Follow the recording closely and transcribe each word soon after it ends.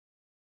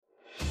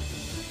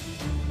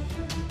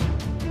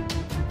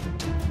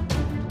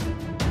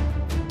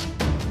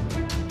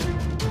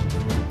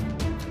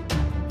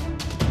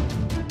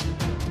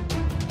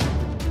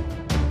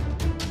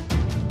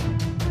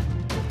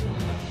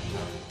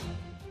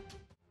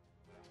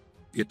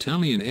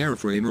Italian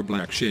airframer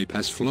Blackshape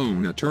has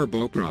flown a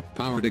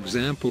turboprop-powered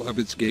example of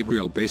its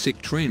Gabriel basic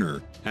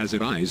trainer, as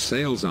it eyes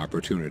sales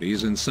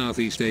opportunities in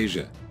Southeast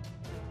Asia.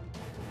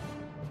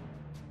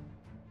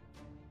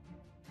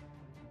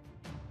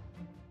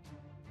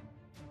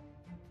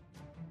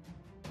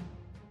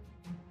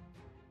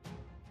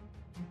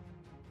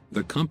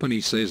 The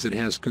company says it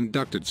has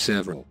conducted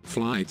several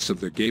flights of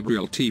the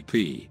Gabriel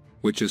TP,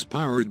 which is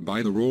powered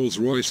by the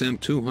Rolls-Royce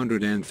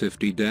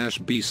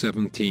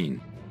M250-B17.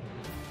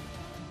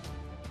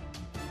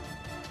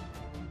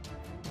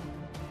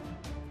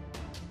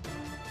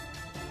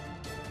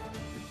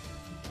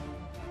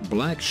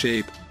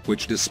 Blackshape,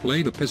 which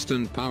displayed a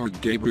piston-powered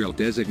Gabriel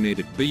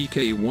designated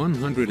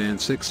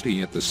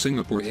BK160 at the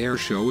Singapore Air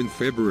Show in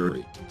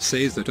February,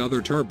 says that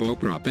other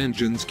turboprop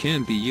engines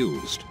can be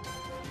used.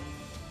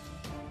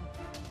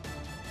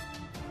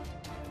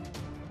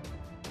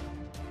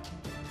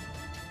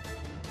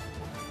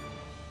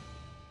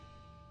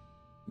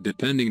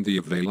 Depending the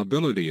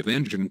availability of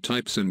engine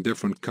types in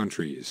different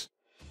countries.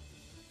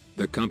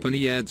 The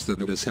company adds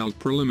that it has held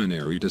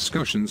preliminary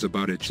discussions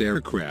about its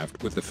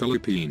aircraft with the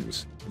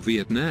Philippines,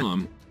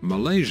 Vietnam,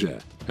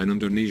 Malaysia, and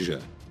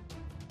Indonesia.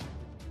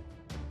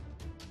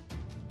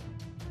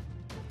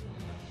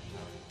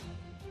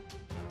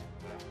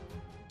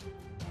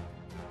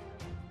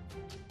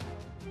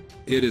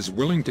 It is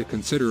willing to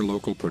consider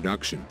local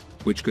production,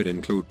 which could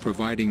include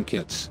providing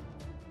kits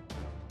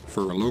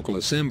for a local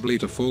assembly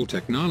to full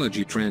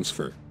technology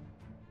transfer.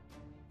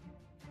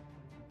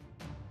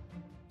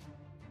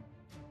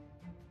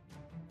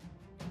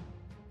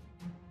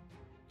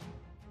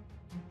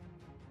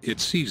 It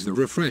sees the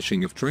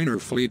refreshing of trainer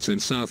fleets in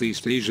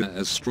Southeast Asia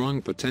as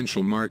strong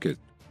potential market.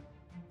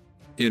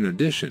 In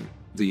addition,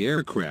 the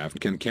aircraft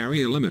can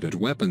carry a limited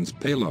weapons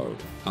payload,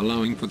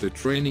 allowing for the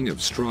training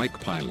of strike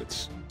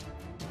pilots.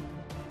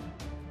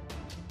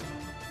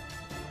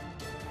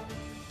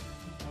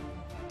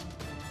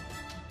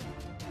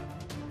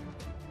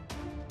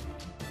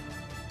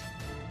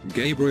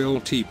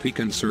 Gabriel TP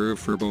can serve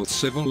for both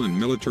civil and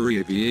military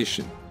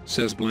aviation,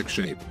 says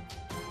Blackshape.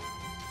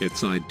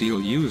 Its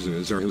ideal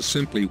users are who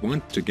simply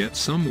want to get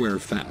somewhere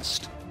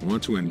fast,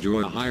 want to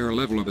enjoy a higher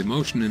level of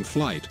emotion in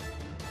flight,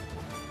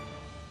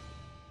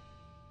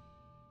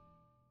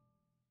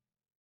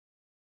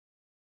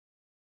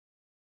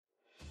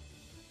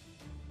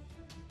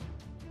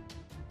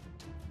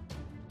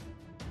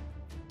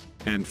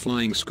 and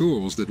flying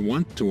schools that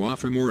want to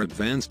offer more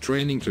advanced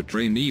training to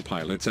trainee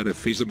pilots at a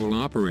feasible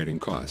operating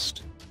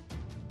cost.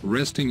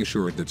 Resting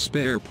assured that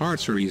spare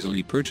parts are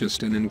easily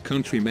purchased and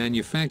in-country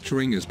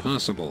manufacturing is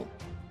possible.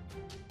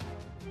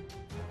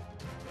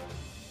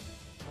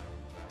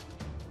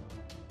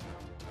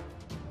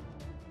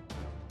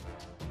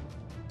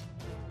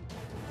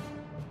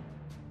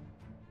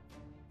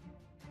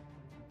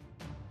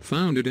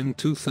 Founded in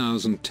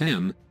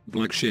 2010,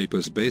 Blackshape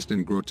is based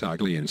in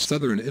Grottaglie in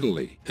southern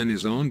Italy and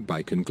is owned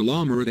by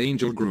conglomerate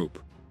Angel Group.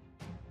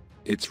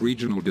 Its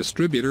regional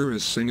distributor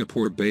is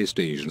Singapore-based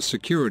Asian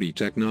Security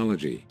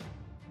Technology.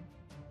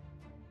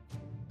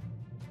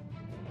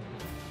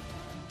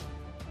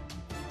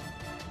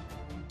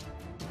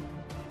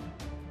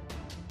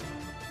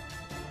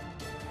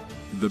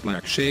 The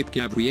Blackshape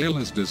Gabriel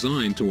is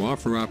designed to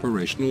offer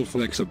operational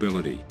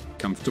flexibility,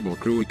 comfortable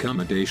crew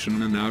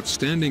accommodation and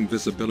outstanding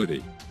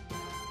visibility.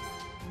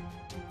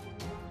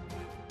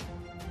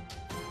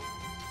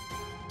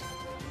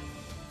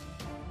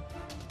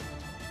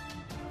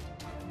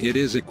 It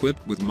is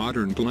equipped with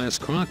modern glass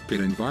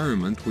cockpit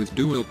environment with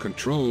dual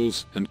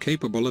controls and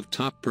capable of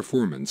top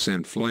performance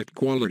and flight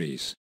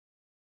qualities.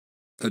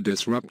 A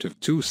disruptive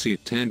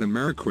two-seat tandem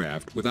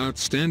aircraft with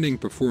outstanding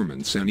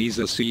performance and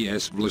EASA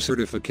CSVLA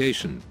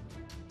certification.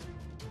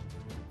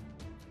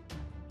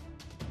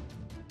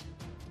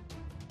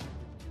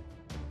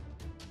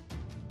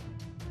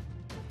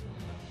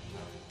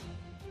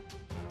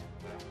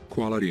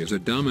 Quality is a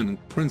dominant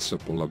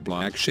principle of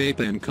Blackshape,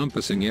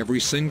 encompassing every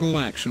single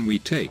action we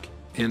take,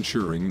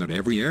 ensuring that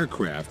every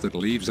aircraft that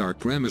leaves our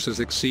premises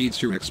exceeds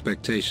your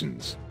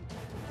expectations.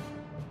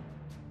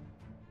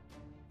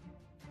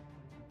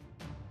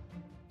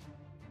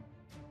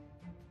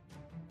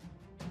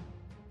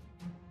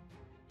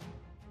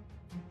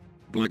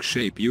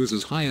 Blackshape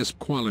uses highest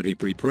quality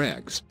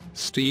prepregs,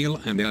 steel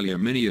and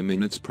aluminium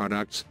in its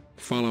products,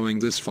 following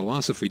this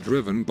philosophy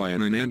driven by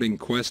an unending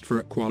quest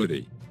for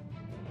quality.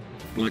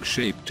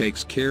 Blackshape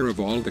takes care of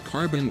all the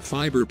carbon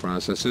fiber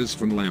processes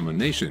from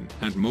lamination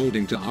and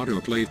molding to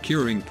autoclave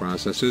curing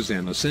processes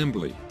and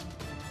assembly.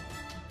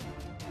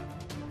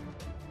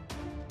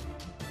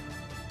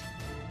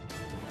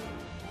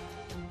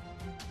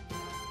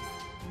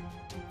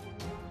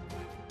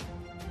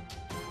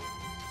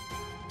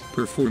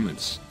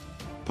 Performance,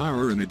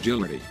 power and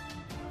agility.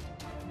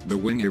 The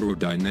wing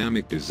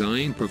aerodynamic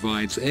design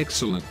provides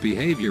excellent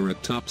behavior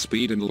at top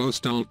speed and low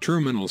stall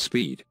terminal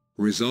speed,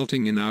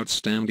 resulting in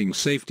outstanding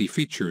safety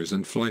features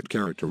and flight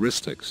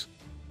characteristics.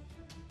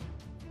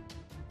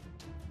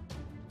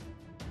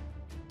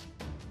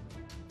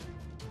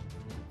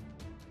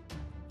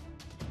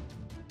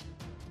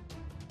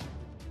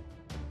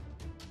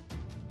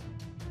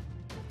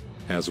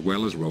 as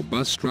well as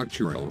robust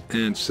structural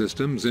and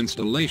systems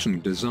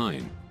installation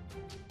design.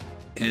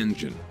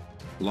 Engine: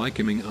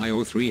 Lycoming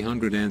IO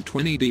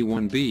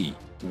 320D1B,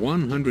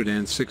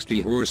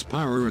 160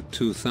 horsepower at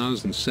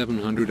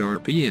 2,700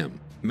 RPM,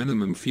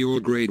 minimum fuel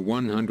grade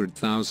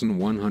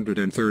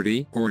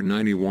 100,130 or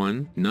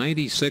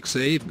 91/96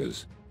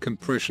 AVGAs,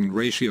 compression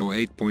ratio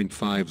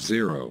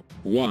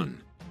 8.50:1.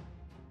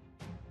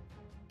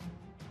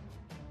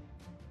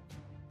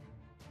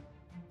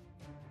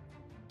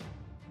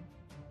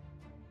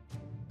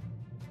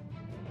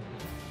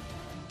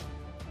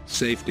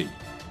 Safety: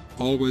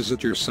 always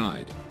at your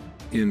side.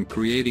 In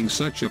creating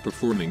such a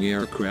performing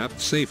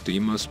aircraft, safety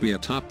must be a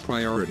top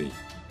priority.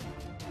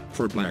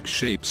 For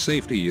Blackshape,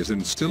 safety is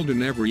instilled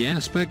in every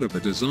aspect of the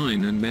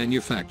design and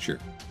manufacture.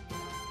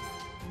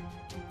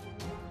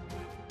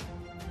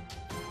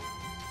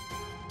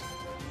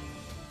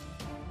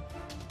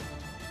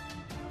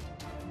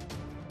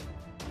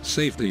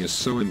 Safety is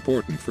so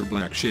important for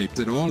Blackshape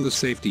that all the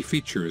safety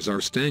features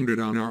are standard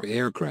on our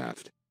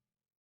aircraft.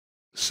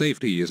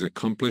 Safety is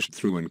accomplished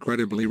through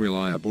incredibly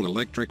reliable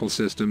electrical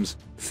systems,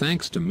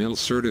 thanks to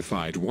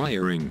MIL-certified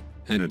wiring,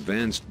 an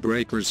advanced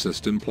breaker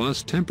system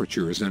plus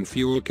temperatures and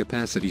fuel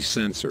capacity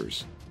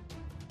sensors.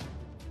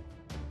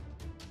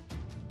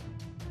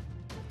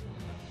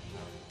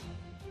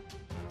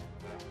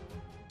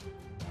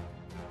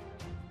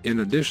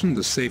 In addition,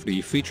 the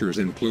safety features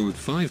include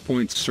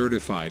 5-point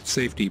certified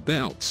safety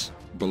belts,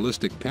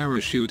 ballistic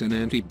parachute and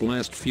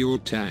anti-blast fuel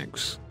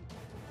tanks.